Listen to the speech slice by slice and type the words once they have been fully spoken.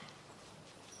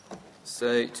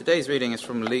So today's reading is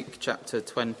from Luke chapter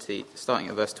 20, starting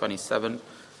at verse 27,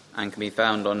 and can be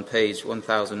found on page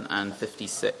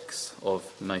 1056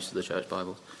 of most of the church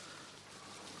Bibles.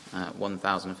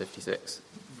 1056,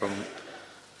 from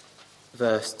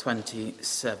verse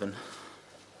 27.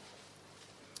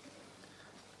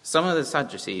 Some of the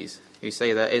Sadducees, who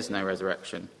say there is no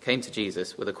resurrection, came to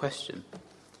Jesus with a question.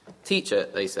 "Teacher,"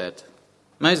 they said,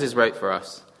 "Moses wrote for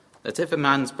us that if a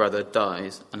man's brother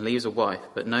dies and leaves a wife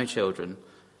but no children,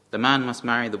 the man must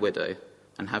marry the widow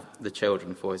and have the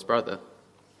children for his brother.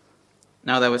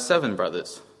 Now there were 7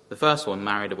 brothers. The first one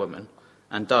married a woman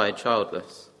and died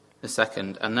childless. The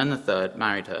second and then the third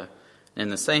married her, and in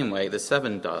the same way the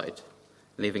 7 died,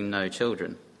 leaving no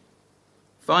children.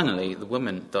 Finally, the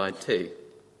woman died too.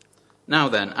 Now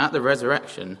then, at the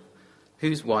resurrection,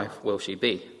 whose wife will she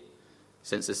be,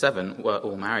 since the 7 were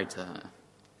all married to her?"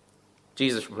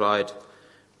 Jesus replied,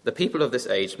 "The people of this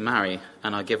age marry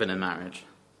and are given in marriage,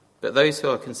 but those who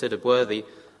are considered worthy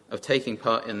of taking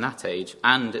part in that age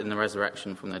and in the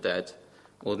resurrection from the dead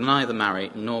will neither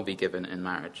marry nor be given in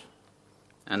marriage.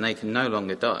 And they can no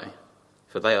longer die,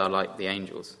 for they are like the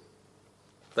angels.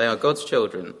 They are God's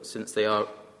children, since they are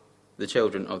the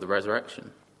children of the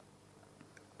resurrection.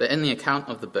 But in the account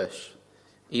of the bush,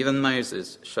 even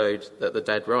Moses showed that the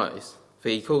dead rise, for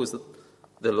he calls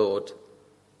the Lord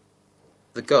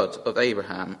the God of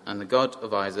Abraham and the God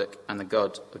of Isaac and the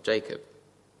God of Jacob.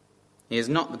 He is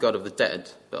not the God of the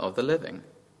dead, but of the living,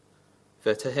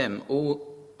 for to him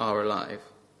all are alive."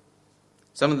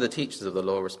 Some of the teachers of the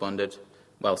law responded,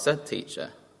 "Well said,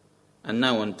 teacher," and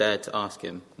no one dared to ask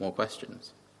him more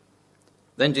questions.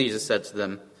 Then Jesus said to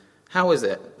them, "How is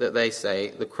it that they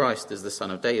say the Christ is the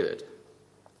son of David?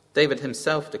 David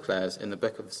himself declares in the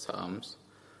book of the Psalms,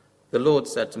 'The Lord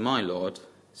said to my Lord,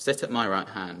 sit at my right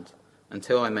hand,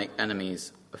 until I make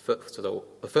enemies a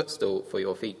footstool for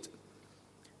your feet.'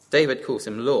 David calls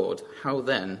him Lord. How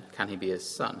then can he be his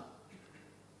son?"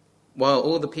 While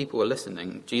all the people were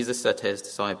listening, Jesus said to his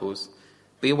disciples,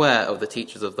 "Beware of the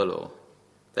teachers of the law.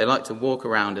 They like to walk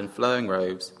around in flowing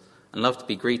robes and love to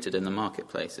be greeted in the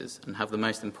marketplaces and have the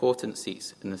most important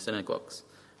seats in the synagogues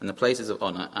and the places of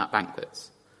honor at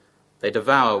banquets. They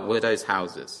devour widows'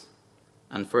 houses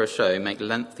and for a show make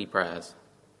lengthy prayers.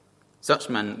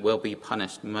 Such men will be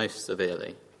punished most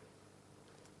severely."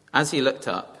 As he looked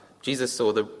up, Jesus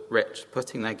saw the rich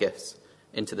putting their gifts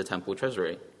into the temple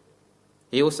treasury.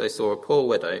 He also saw a poor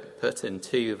widow put in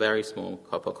 2 very small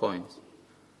copper coins.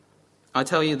 "I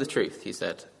tell you the truth," he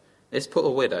said, "this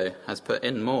poor widow has put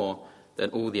in more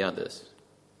than all the others.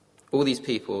 All these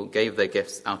people gave their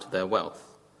gifts out of their wealth,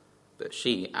 but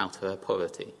she, out of her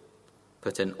poverty,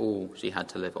 put in all she had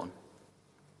to live on."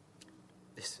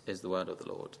 This is the word of the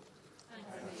Lord.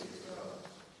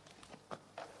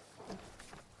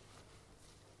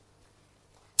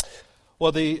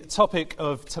 Well, the topic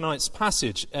of tonight's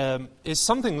passage is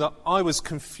something that I was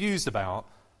confused about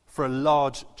for a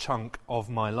large chunk of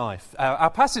my life. Our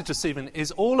passage this evening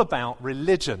is all about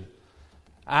religion.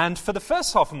 And for the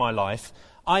first half of my life,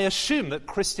 I assumed that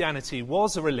Christianity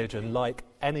was a religion like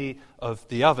any of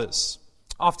the others.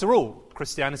 After all,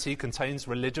 Christianity contains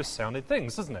religious-sounding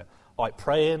things, doesn't it? Like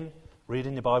praying,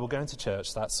 reading your Bible, going to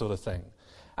church, that sort of thing.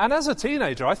 And as a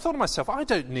teenager, I thought to myself, I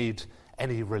don't need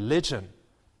any religion.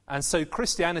 And so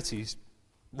Christianity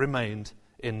remained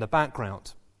in the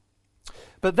background.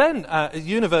 But then at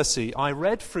university, I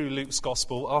read through Luke's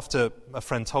Gospel after a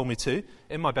friend told me to,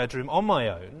 in my bedroom on my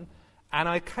own, and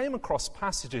I came across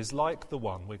passages like the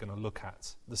one we're going to look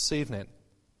at this evening.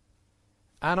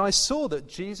 And I saw that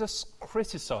Jesus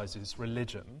criticizes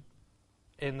religion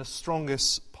in the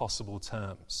strongest possible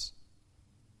terms.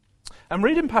 And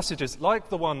reading passages like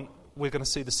the one we're going to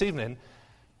see this evening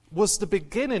was the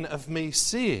beginning of me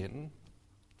seeing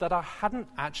that I hadn't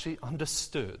actually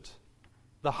understood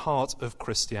the heart of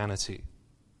Christianity.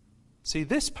 See,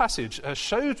 this passage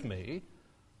showed me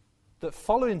that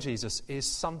following Jesus is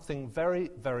something very,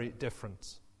 very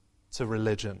different to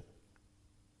religion.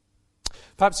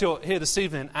 Perhaps you're here this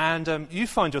evening and you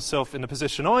find yourself in the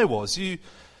position I was.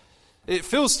 It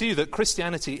feels to you that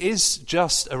Christianity is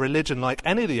just a religion like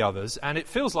any of the others, and it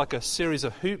feels like a series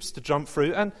of hoops to jump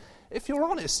through, and if you're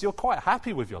honest, you're quite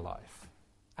happy with your life,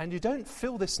 and you don't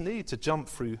feel this need to jump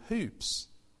through hoops.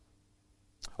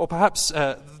 Or perhaps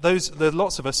there are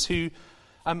lots of us who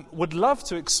would love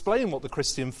to explain what the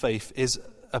Christian faith is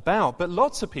about, but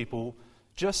lots of people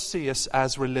just see us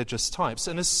as religious types.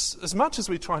 And as much as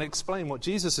we try and explain what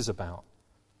Jesus is about,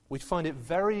 we find it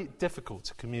very difficult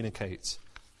to communicate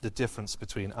the difference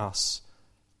between us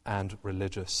and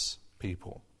religious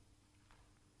people.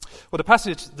 Well, the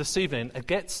passage this evening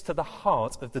gets to the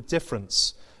heart of the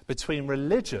difference between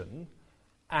religion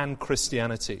and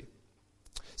Christianity.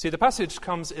 See, the passage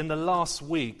comes in the last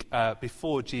week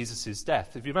before Jesus'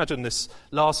 death. If you imagine this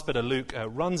last bit of Luke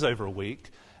runs over a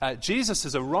week, Jesus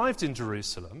has arrived in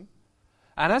Jerusalem,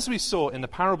 and as we saw in the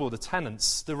parable of the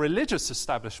tenants, the religious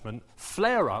establishment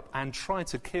flare up and try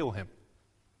to kill him.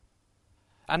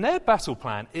 And their battle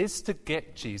plan is to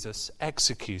get Jesus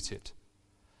executed.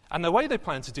 And the way they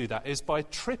plan to do that is by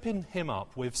tripping him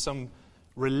up with some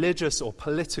religious or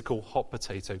political hot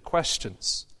potato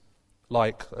questions.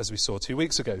 Like, as we saw 2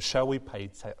 weeks ago, shall we pay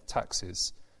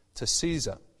taxes to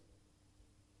Caesar?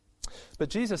 But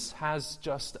Jesus has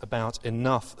just about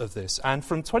enough of this. And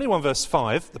from 21 verse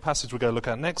 5, the passage we're going to look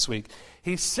at next week,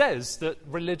 he says that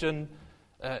religion,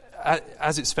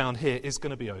 as it's found here, is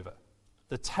going to be over.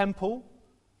 The temple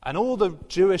and all the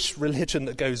Jewish religion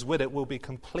that goes with it will be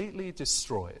completely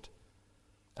destroyed.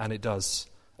 And it does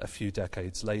a few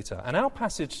decades later. And our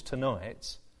passage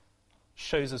tonight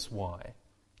shows us why.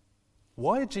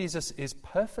 Why Jesus is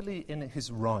perfectly in his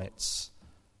rights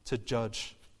to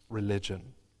judge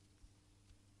religion.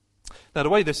 Now, the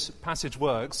way this passage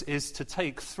works is to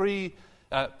take three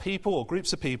people or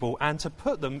groups of people and to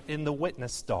put them in the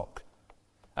witness dock.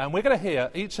 And we're going to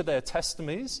hear each of their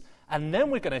testimonies, and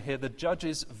then we're going to hear the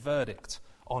judge's verdict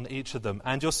on each of them.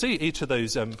 And you'll see each of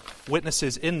those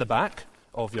witnesses in the back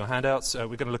of your handouts. We're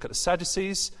going to look at the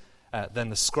Sadducees, then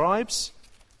the scribes,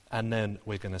 and then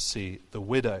we're going to see the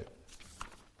widow.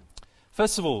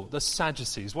 First of all, the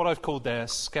Sadducees, what I've called their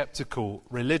skeptical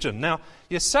religion. Now,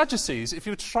 your Sadducees, if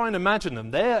you were to try and imagine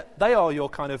them, they are your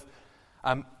kind of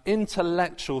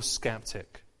intellectual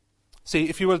skeptic. See,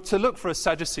 if you were to look for a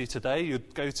Sadducee today,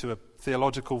 you'd go to a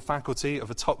theological faculty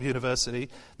of a top university.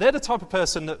 They're the type of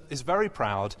person that is very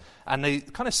proud, and they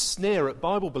kind of sneer at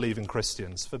Bible-believing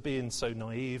Christians for being so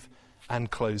naive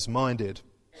and closed-minded.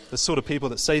 The sort of people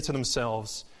that say to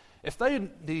themselves, if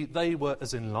they were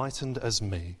as enlightened as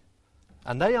me,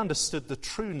 and they understood the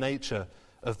true nature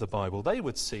of the Bible, they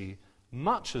would see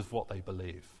much of what they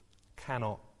believe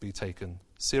cannot be taken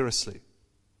seriously.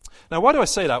 Now, why do I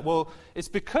say that? Well, it's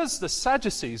because the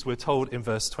Sadducees, we're told in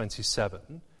verse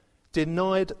 27,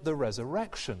 denied the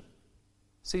resurrection.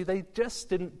 See, they just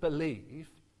didn't believe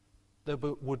there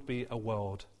would be a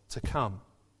world to come.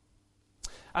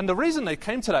 And the reason they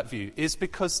came to that view is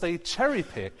because they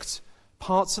cherry-picked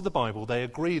parts of the Bible they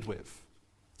agreed with.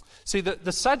 See,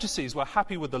 the Sadducees were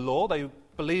happy with the law. They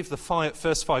believed the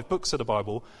first 5 books of the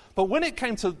Bible. But when it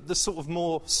came to the sort of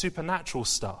more supernatural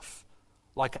stuff,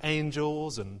 like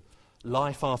angels and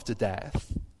life after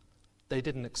death, they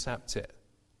didn't accept it.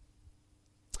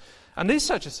 And these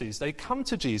Sadducees, they come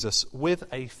to Jesus with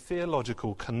a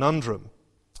theological conundrum.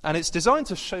 And it's designed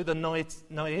to show the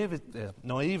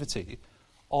naivety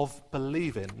of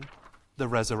believing the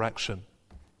resurrection.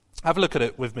 Have a look at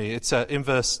it with me. It's in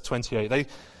verse 28.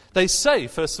 They say,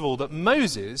 first of all, that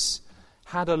Moses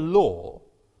had a law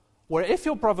where if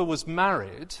your brother was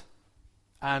married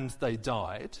and they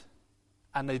died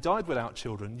without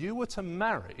children, you were to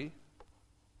marry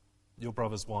your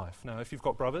brother's wife. Now, if you've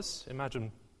got brothers,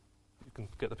 imagine, you can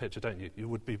get the picture, don't you? You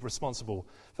would be responsible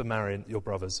for marrying your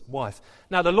brother's wife.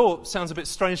 Now, the law sounds a bit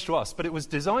strange to us, but it was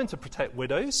designed to protect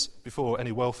widows before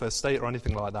any welfare state or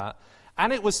anything like that,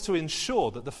 and it was to ensure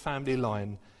that the family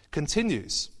line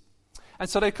continues. And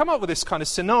so they come up with this kind of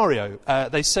scenario.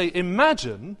 They say,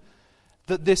 imagine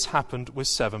that this happened with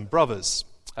 7 brothers.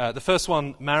 The first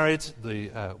one married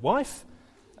the wife,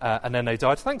 and then they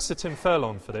died. Thanks to Tim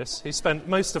Furlong for this. He spent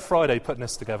most of Friday putting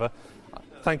this together.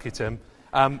 Thank you, Tim.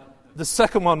 The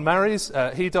second one marries,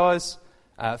 he dies.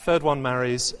 Third one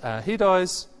marries, he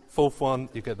dies. Fourth one,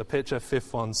 you get the picture.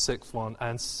 Fifth one, sixth one,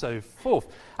 and so forth.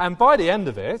 And by the end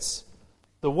of it,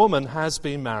 the woman has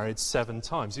been married 7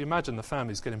 times. You imagine the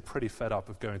family's getting pretty fed up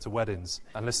of going to weddings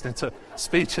and listening to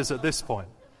speeches at this point.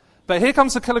 But here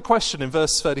comes the killer question in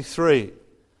verse 33.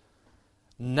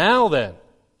 Now then,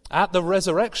 at the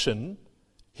resurrection,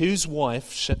 whose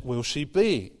wife will she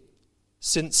be?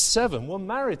 Since 7 were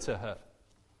married to her.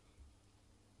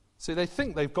 See, they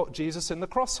think they've got Jesus in the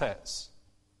crosshairs.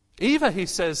 Either he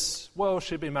says, well,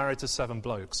 she'll be married to 7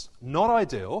 blokes. Not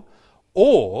ideal.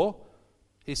 Or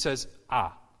he says,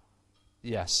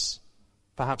 yes,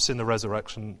 perhaps in the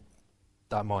resurrection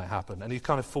that might happen. And he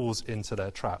kind of falls into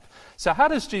their trap. So how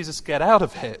does Jesus get out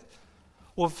of it?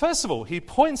 Well, first of all, he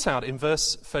points out in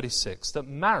verse 36 that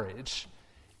marriage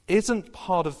isn't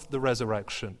part of the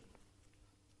resurrection.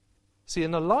 See,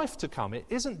 in the life to come, it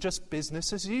isn't just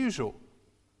business as usual.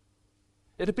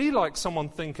 It'd be like someone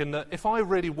thinking that if I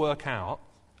really work out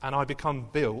and I become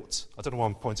built, I don't know why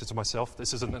I'm pointing to myself,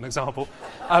 this isn't an example,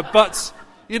 but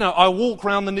I walk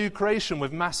around the new creation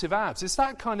with massive abs. It's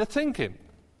that kind of thinking.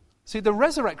 See, the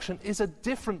resurrection is a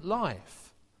different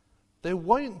life. There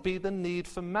won't be the need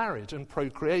for marriage and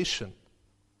procreation.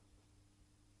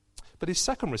 But his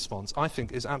second response, I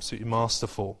think, is absolutely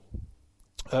masterful.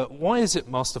 Why is it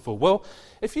masterful? Well,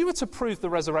 if you were to prove the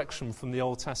resurrection from the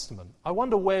Old Testament, I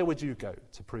wonder where would you go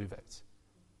to prove it?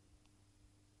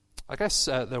 I guess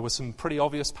there were some pretty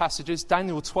obvious passages.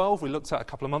 Daniel 12, we looked at a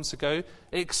couple of months ago,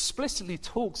 it explicitly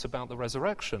talks about the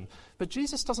resurrection. But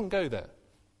Jesus doesn't go there.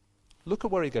 Look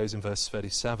at where he goes in verse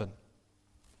 37.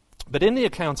 But in the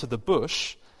account of the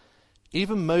bush,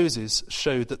 even Moses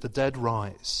showed that the dead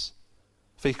rise.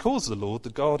 For he calls the Lord the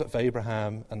God of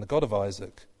Abraham and the God of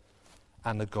Isaac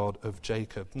and the God of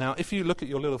Jacob. Now, if you look at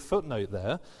your little footnote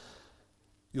there,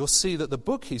 you'll see that the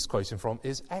book he's quoting from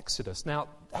is Exodus. Now,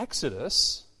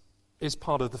 Exodus is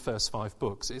part of the first 5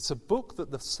 books. It's a book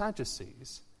that the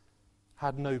Sadducees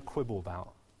had no quibble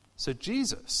about. So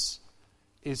Jesus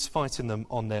is fighting them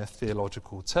on their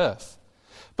theological turf.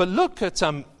 But look at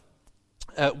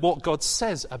what God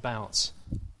says about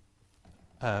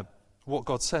what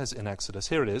God says in Exodus.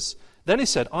 Here it is. Then he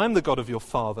said, I am the God of your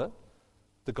father,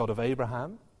 the God of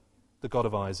Abraham, the God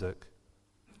of Isaac,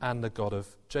 and the God of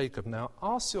Jacob. Now,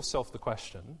 ask yourself the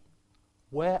question,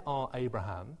 where are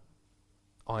Abraham,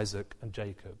 Isaac, and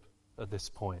Jacob at this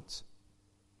point?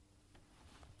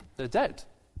 They're dead.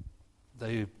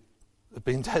 They have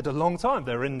been dead a long time.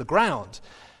 They're in the ground.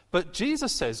 But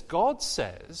Jesus says, God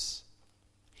says,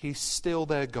 he's still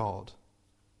their God.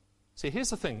 See,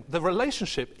 here's the thing. The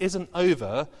relationship isn't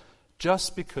over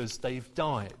just because they've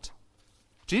died.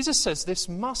 Jesus says this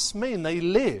must mean they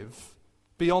live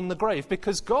beyond the grave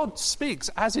because God speaks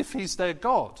as if he's their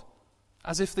God,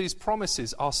 as if these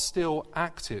promises are still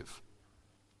active.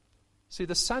 See,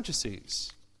 the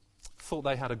Sadducees thought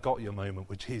they had a got you moment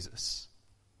with Jesus.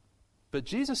 But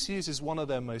Jesus uses one of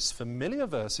their most familiar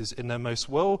verses in their most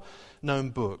well-known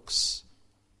books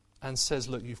and says,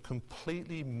 look, you've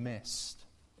completely missed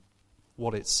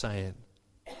what it's saying.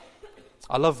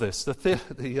 I love this.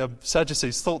 The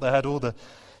Sadducees thought they had all the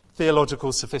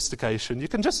theological sophistication. You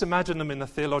can just imagine them in the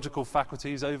theological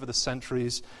faculties over the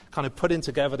centuries, kind of putting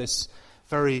together this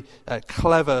very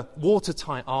clever,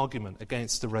 watertight argument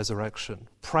against the resurrection,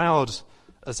 proud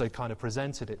as they kind of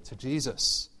presented it to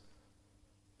Jesus.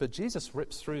 But Jesus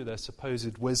rips through their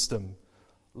supposed wisdom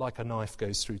like a knife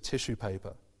goes through tissue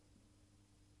paper.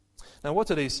 Now, what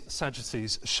do these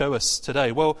Sadducees show us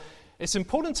today? Well, it's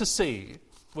important to see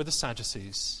with the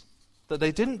Sadducees that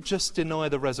they didn't just deny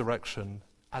the resurrection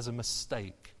as a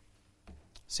mistake.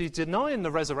 See, denying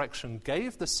the resurrection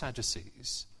gave the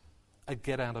Sadducees a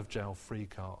get-out-of-jail-free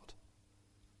card.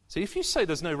 See, if you say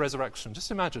there's no resurrection, just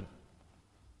imagine,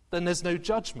 then there's no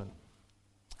judgment.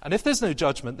 And if there's no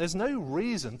judgment, there's no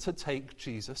reason to take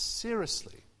Jesus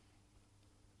seriously.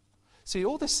 See,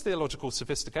 all this theological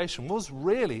sophistication was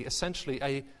really essentially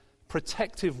a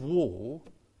protective wall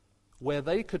where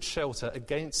they could shelter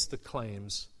against the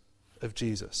claims of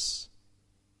Jesus.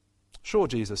 Sure,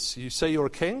 Jesus, you say you're a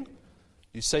king,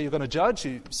 you say you're going to judge,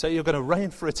 you say you're going to reign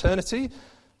for eternity,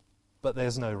 but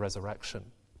there's no resurrection.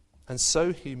 And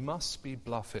so he must be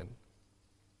bluffing.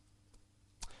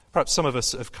 Perhaps some of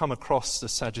us have come across the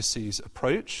Sadducees'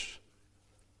 approach,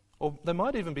 or there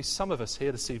might even be some of us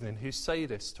here this evening who say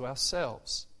this to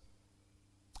ourselves.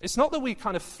 It's not that we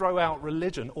kind of throw out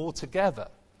religion altogether.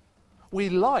 We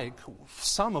like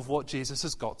some of what Jesus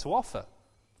has got to offer.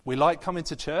 We like coming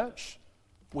to church.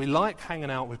 We like hanging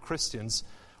out with Christians.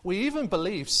 We even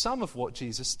believe some of what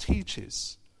Jesus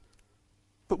teaches.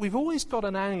 But we've always got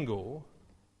an angle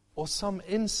or some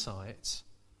insight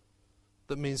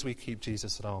that means we keep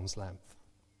Jesus at arm's length.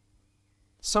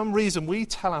 Some reason we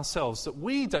tell ourselves that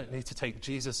we don't need to take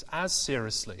Jesus as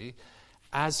seriously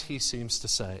as he seems to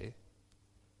say.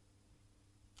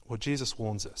 Well, Jesus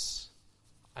warns us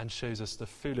and shows us the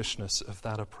foolishness of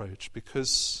that approach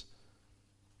because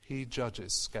he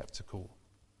judges skeptical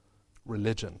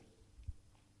religion.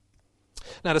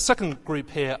 Now, the second group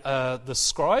here are the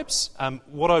scribes,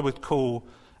 what I would call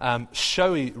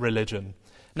showy religion.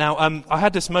 Now, I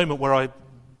had this moment where I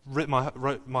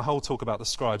wrote my whole talk about the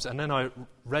scribes, and then I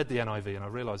read the NIV and I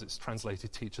realised it's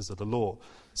translated teachers of the law.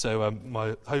 So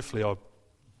hopefully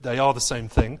they are the same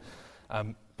thing,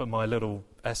 but my little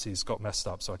S's got messed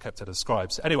up, so I kept it as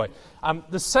scribes. Anyway,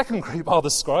 the second group are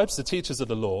the scribes, the teachers of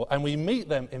the law, and we meet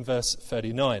them in verse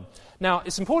 39. Now,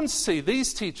 it's important to see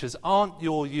these teachers aren't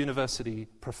your university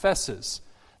professors.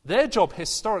 Their job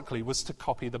historically was to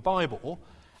copy the Bible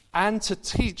and to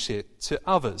teach it to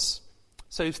others.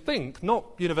 So think, not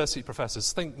university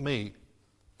professors, think me,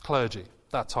 clergy,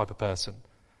 that type of person.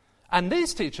 And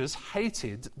these teachers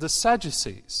hated the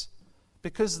Sadducees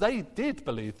because they did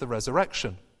believe the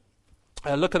resurrection.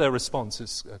 Look at their response.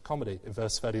 It's a comedy in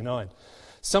verse 39.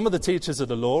 Some of the teachers of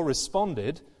the law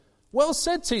responded, "Well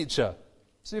said, teacher."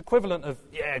 It's the equivalent of,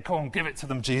 "Yeah, come on, give it to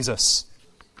them, Jesus."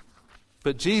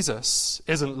 But Jesus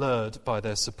isn't lured by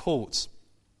their support,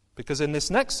 because in this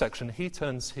next section, he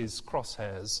turns his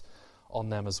crosshairs on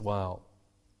them as well.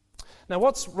 Now,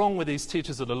 what's wrong with these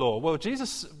teachers of the law? Well,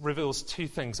 Jesus reveals two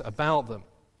things about them.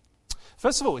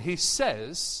 First of all, he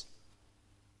says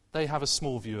they have a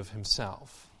small view of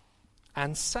himself.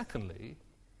 And secondly,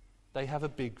 they have a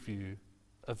big view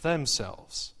of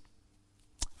themselves.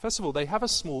 First of all, they have a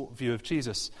small view of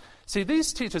Jesus. See,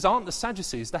 these teachers aren't the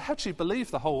Sadducees. They actually believe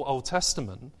the whole Old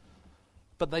Testament,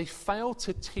 but they fail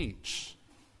to teach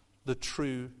the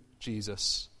true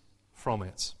Jesus from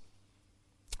it.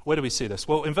 Where do we see this?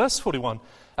 Well, in verse 41,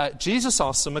 Jesus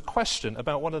asks them a question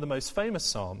about one of the most famous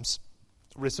psalms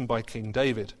written by King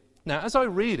David. Now, as I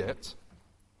read it,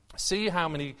 see how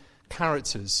many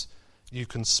characters you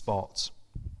can spot.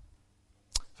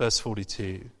 Verse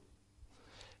 42.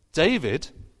 David,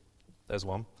 there's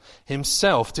one,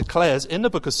 himself declares in the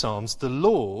book of Psalms, "The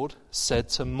Lord said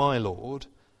to my Lord,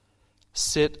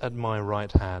 sit at my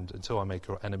right hand until I make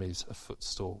your enemies a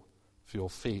footstool for your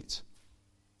feet."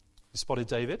 You spotted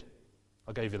David?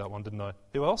 I gave you that one, didn't I?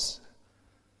 Who else?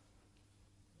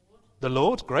 The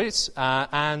Lord, great.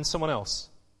 And someone else?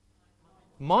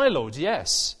 My Lord,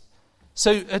 yes.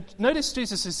 So notice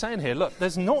Jesus is saying here, look,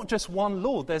 there's not just one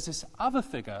Lord, there's this other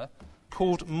figure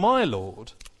called my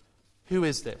Lord. Who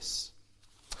is this?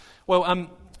 Well,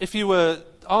 if you were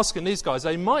asking these guys,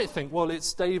 they might think, well,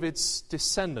 it's David's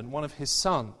descendant, one of his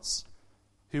sons,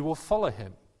 who will follow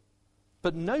him.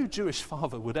 But no Jewish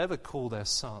father would ever call their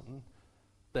son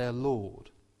their Lord,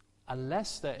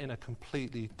 unless they're in a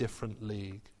completely different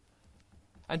league.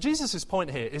 And Jesus'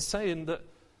 point here is saying that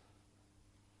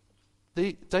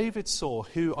David saw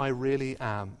who I really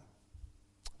am.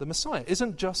 The Messiah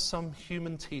isn't just some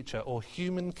human teacher or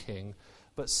human king,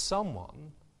 but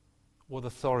someone with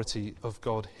authority of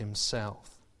God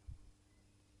himself.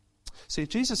 See,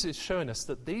 Jesus is showing us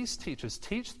that these teachers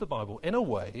teach the Bible in a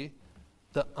way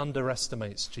that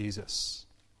underestimates Jesus.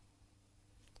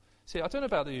 See, I don't know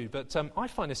about you, but I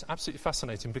find this absolutely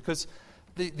fascinating because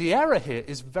the error here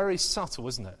is very subtle,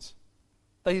 isn't it?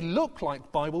 They look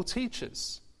like Bible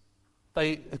teachers.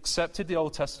 They accepted the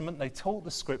Old Testament, they taught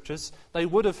the Scriptures, they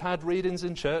would have had readings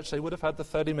in church, they would have had the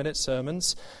 30-minute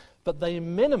sermons, but they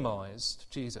minimized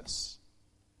Jesus.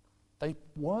 They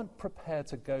weren't prepared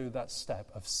to go that step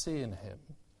of seeing him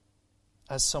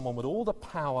as someone with all the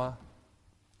power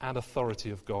and authority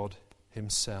of God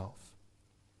himself.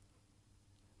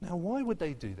 Now, why would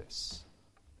they do this?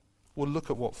 Well, look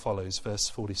at what follows, verse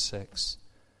 46.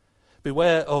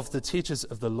 Beware of the teachers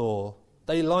of the law.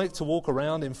 They like to walk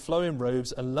around in flowing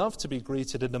robes and love to be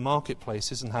greeted in the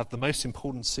marketplaces and have the most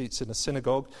important seats in the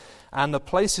synagogue and the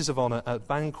places of honor at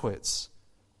banquets.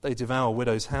 They devour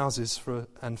widows' houses for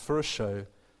a show,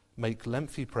 make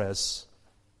lengthy prayers.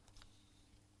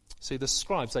 See, the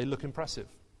scribes, they look impressive.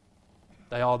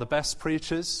 They are the best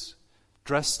preachers,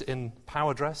 dressed in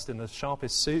the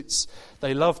sharpest suits.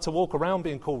 They love to walk around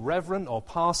being called reverend or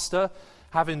pastor,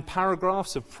 having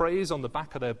paragraphs of praise on the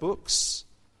back of their books.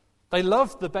 They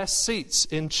love the best seats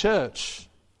in church.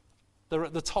 They're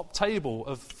at the top table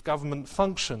of government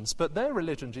functions. But their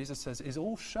religion, Jesus says, is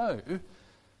all show.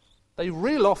 They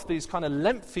reel off these kind of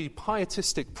lengthy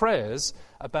pietistic prayers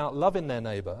about loving their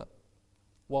neighbour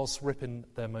whilst ripping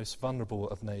their most vulnerable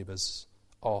of neighbours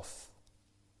off.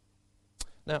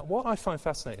 Now, what I find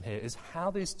fascinating here is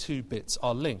how these two bits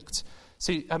are linked.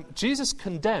 See, Jesus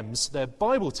condemns their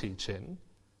Bible teaching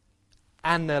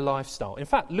and their lifestyle. In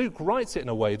fact, Luke writes it in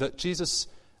a way that Jesus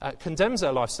condemns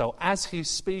their lifestyle as he's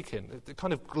speaking. It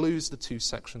kind of glues the two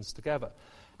sections together.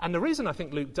 And the reason I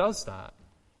think Luke does that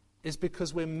is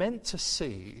because we're meant to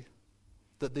see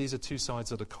that these are two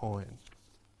sides of the coin.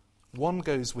 One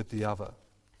goes with the other.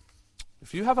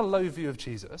 If you have a low view of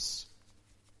Jesus,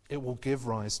 it will give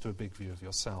rise to a big view of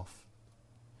yourself.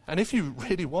 And if you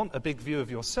really want a big view of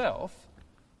yourself,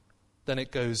 then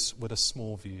it goes with a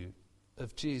small view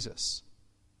of Jesus.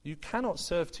 You cannot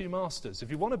serve two masters.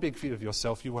 If you want a big view of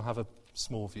yourself, you will have a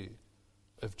small view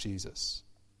of Jesus.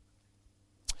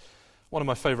 One of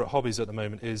my favourite hobbies at the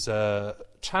moment is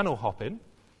channel hopping.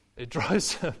 It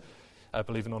drives,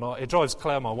 believe it or not, it drives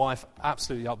Claire, my wife,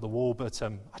 absolutely up the wall, but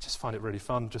I just find it really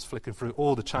fun, just flicking through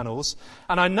all the channels.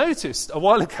 And I noticed a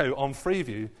while ago on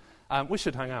Freeview, we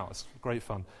should hang out, it's great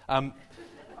fun.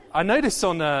 I noticed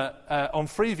on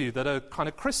Freeview that a kind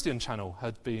of Christian channel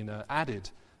had been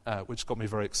added which got me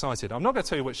very excited. I'm not going to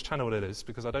tell you which channel it is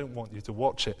because I don't want you to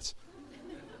watch it.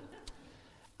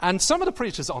 And some of the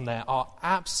preachers on there are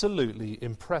absolutely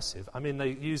impressive. I mean, they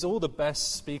use all the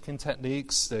best speaking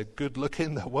techniques. They're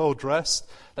good-looking, they're well-dressed.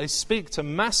 They speak to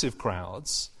massive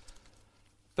crowds.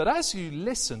 But as you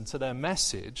listen to their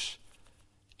message,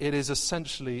 it is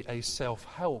essentially a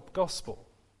self-help gospel.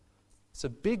 It's a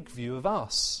big view of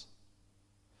us.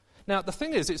 Now, the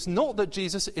thing is, it's not that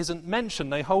Jesus isn't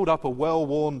mentioned. They hold up a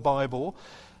well-worn Bible,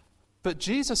 but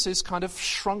Jesus is kind of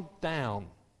shrunk down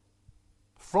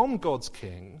from God's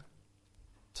king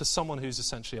to someone who's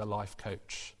essentially a life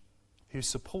coach, who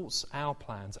supports our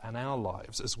plans and our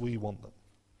lives as we want them.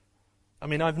 I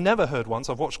mean, I've never heard once,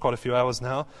 I've watched quite a few hours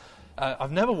now,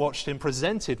 I've never watched him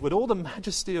presented with all the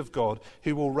majesty of God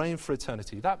who will reign for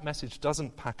eternity. That message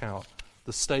doesn't pack out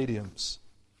the stadiums.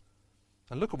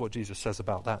 And look at what Jesus says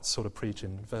about that sort of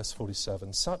preaching. Verse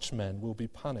 47, such men will be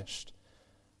punished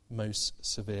most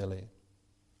severely.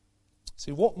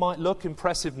 See, what might look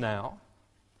impressive now,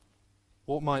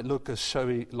 what might look as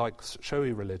showy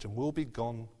religion, will be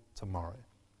gone tomorrow.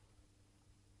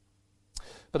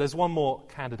 But there's one more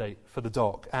candidate for the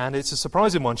dock, and it's a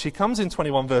surprising one. She comes in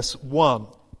 21 verse 1.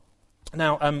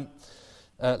 Now,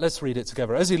 let's read it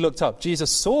together. As he looked up,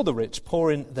 Jesus saw the rich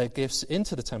pouring their gifts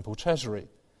into the temple treasury.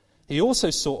 He also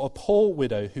saw a poor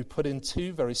widow who put in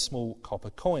 2 very small copper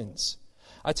coins.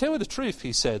 I tell you the truth,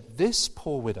 he said, this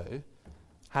poor widow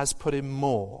has put in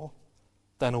more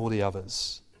than all the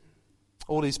others.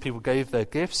 All these people gave their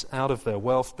gifts out of their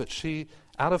wealth, but she,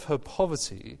 out of her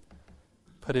poverty,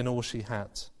 put in all she had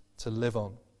to live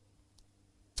on.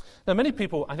 Now, many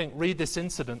people, I think, read this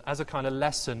incident as a kind of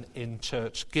lesson in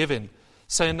church giving,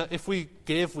 saying that if we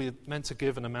give, we're meant to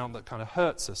give an amount that kind of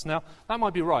hurts us. Now, that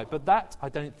might be right, but that, I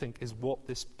don't think, is what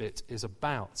this bit is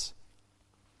about.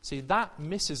 See, that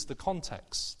misses the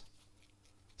context.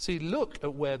 See, look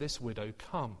at where this widow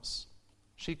comes.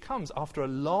 She comes after a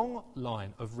long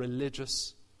line of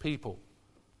religious people.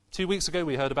 2 weeks ago,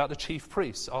 we heard about the chief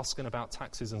priests asking about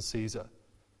taxes and Caesar.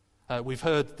 We've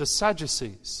heard the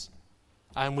Sadducees,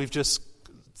 and we've just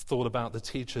thought about the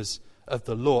teachers of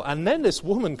the law. And then this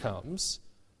woman comes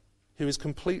who is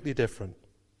completely different.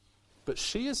 But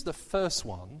she is the first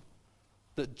one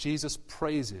that Jesus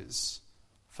praises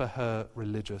for her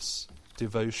religious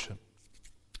devotion.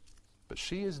 But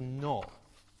she is not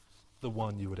the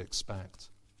one you would expect.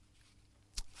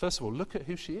 First of all, look at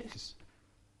who she is.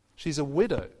 She's a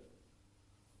widow.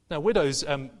 Now, widows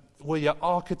were your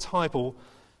archetypal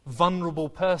vulnerable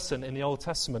person in the Old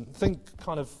Testament. Think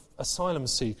kind of asylum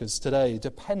seekers today,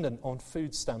 dependent on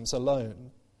food stamps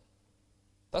alone.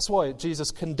 That's why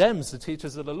Jesus condemns the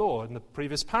teachers of the law in the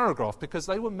previous paragraph, because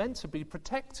they were meant to be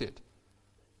protected.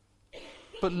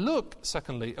 But look,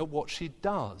 secondly, at what she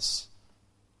does.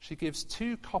 She gives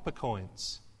 2 copper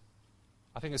coins.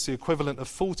 I think it's the equivalent of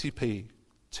 40p,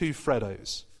 2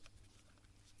 Freddos.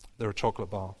 They're a chocolate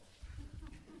bar.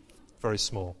 Very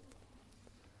small.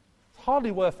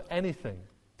 Hardly worth anything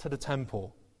to the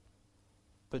temple.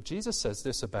 But Jesus says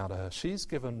this about her. She's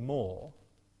given more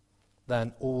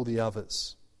than all the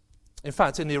others. In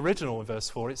fact, in the original, in verse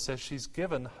 4, it says she's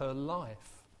given her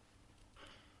life.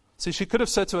 See, she could have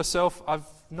said to herself, I've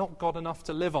not got enough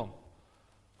to live on.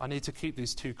 I need to keep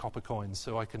these 2 copper coins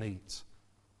so I can eat.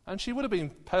 And she would have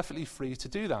been perfectly free to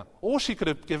do that. Or she could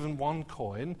have given 1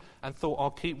 coin and thought,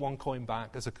 I'll keep 1 coin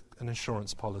back as an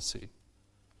insurance policy.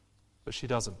 But she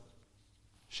doesn't.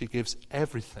 She gives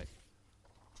everything.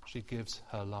 She gives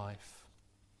her life.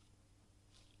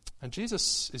 And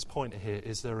Jesus' point here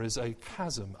is there is a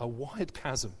chasm, a wide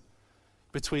chasm,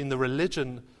 between the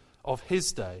religion of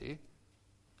his day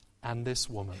and this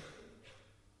woman.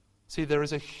 See, there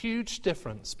is a huge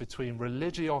difference between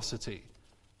religiosity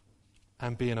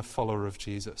and being a follower of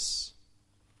Jesus.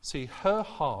 See, her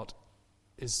heart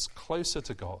is closer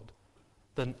to God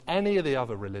than any of the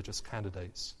other religious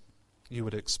candidates you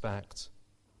would expect.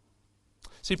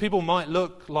 See, people might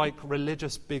look like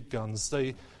religious big guns.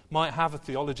 They might have a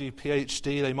theology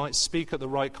PhD. They might speak at the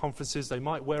right conferences. They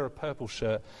might wear a purple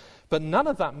shirt. But none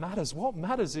of that matters. What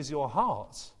matters is your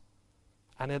heart.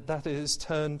 And that is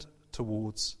turned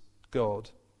towards God.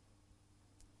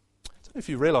 I don't know if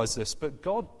you realize this, but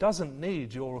God doesn't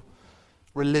need your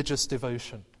religious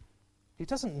devotion. He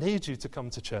doesn't need you to come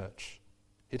to church.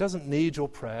 He doesn't need your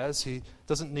prayers. He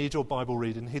doesn't need your Bible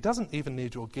reading. He doesn't even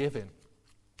need your giving.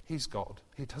 He's God.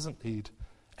 He doesn't need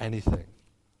anything.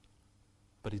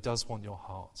 But he does want your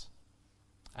heart.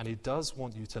 And he does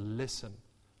want you to listen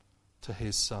to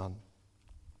his son.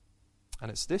 And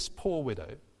it's this poor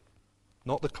widow,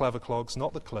 not the clever clogs,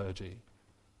 not the clergy,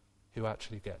 who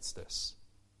actually gets this.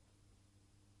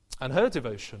 And her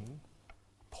devotion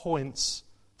points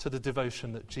to the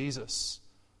devotion that Jesus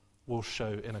will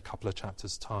show in a couple of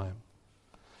chapters' time.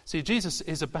 See, Jesus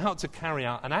is about to carry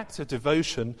out an act of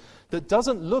devotion that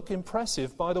doesn't look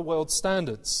impressive by the world's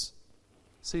standards.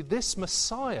 See, this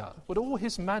Messiah, with all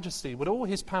his majesty, with all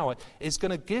his power, is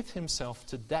going to give himself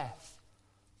to death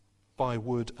by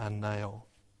wood and nail.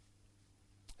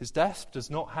 His death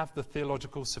does not have the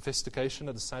theological sophistication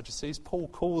of the Sadducees. Paul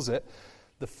calls it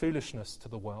the foolishness to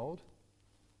the world.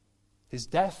 His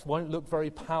death won't look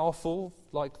very powerful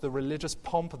like the religious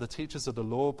pomp of the teachers of the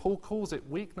law. Paul calls it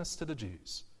weakness to the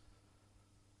Jews.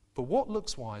 But what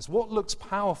looks wise, what looks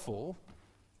powerful,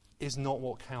 is not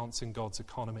what counts in God's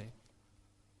economy.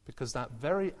 Because that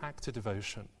very act of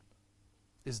devotion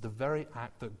is the very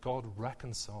act that God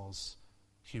reconciles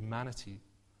humanity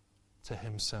to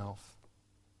himself.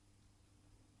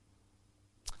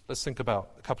 Let's think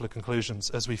about a couple of conclusions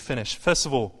as we finish. First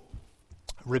of all,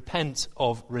 repent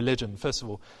of religion.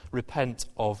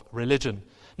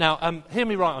 Now, hear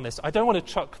me right on this. I don't want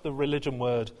to chuck the religion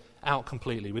word out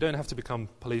completely. We don't have to become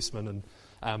policemen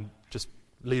and just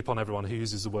leap on everyone who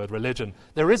uses the word religion.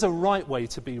 There is a right way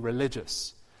to be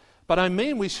religious. But I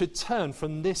mean we should turn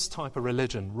from this type of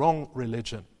religion, wrong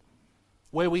religion,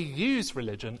 where we use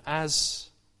religion as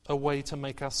a way to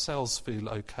make ourselves feel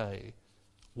okay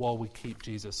while we keep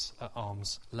Jesus at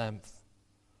arm's length.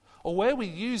 Or where we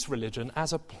use religion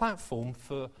as a platform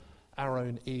for our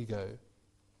own ego.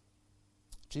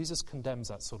 Jesus condemns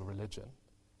that sort of religion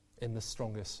in the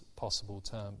strongest possible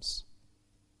terms.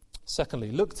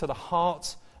 Secondly, look to the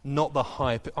heart, not the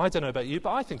hype. I don't know about you,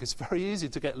 but I think it's very easy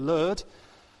to get lured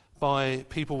by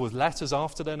people with letters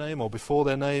after their name or before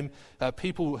their name,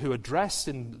 people who are dressed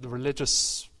in the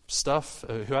religious stuff,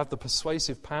 who have the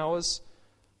persuasive powers.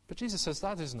 But Jesus says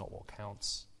that is not what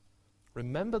counts.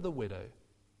 Remember the widow.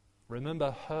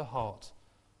 Remember her heart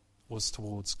was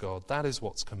towards God. That is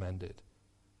what's commended.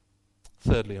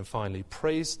 Thirdly and finally,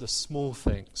 praise the small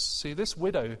things. See, this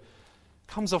widow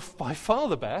comes off by far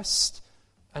the best,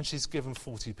 and she's given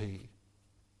 40p.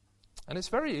 And it's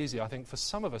very easy, I think, for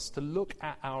some of us to look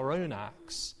at our own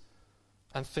acts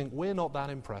and think we're not that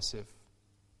impressive.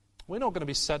 We're not going to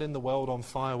be setting the world on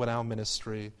fire with our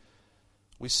ministry.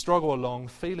 We struggle along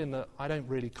feeling that I don't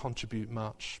really contribute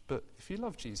much. But if you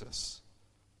love Jesus,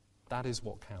 that is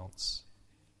what counts.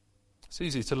 It's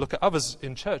easy to look at others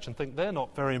in church and think they're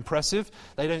not very impressive.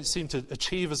 They don't seem to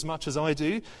achieve as much as I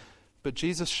do. But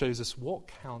Jesus shows us what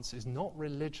counts is not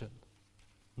religion,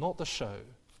 not the show,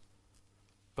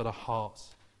 but a heart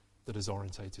that is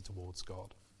orientated towards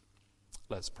God.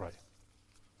 Let's pray.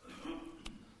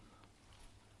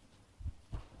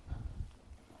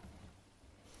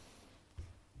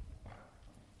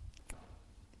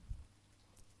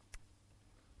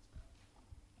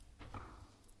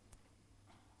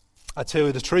 I tell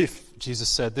you the truth, Jesus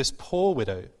said, this poor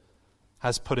widow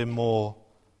has put in more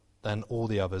than all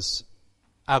the others.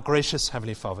 Our gracious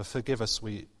Heavenly Father, forgive us,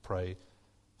 we pray,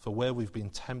 for where we've been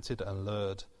tempted and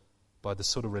lured by the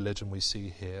sort of religion we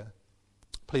see here.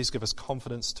 Please give us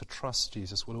confidence to trust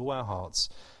Jesus with all our hearts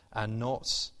and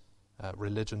not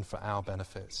religion for our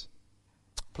benefit.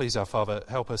 Please, our Father,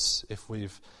 help us if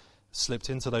we've slipped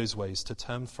into those ways to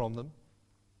turn from them.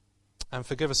 And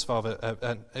forgive us, Father,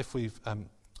 and if we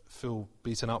feel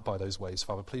beaten up by those ways,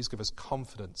 Father, please give us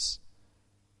confidence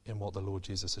in what the Lord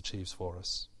Jesus achieves for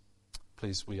us.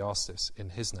 Please, we ask this in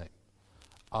his name.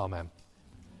 Amen.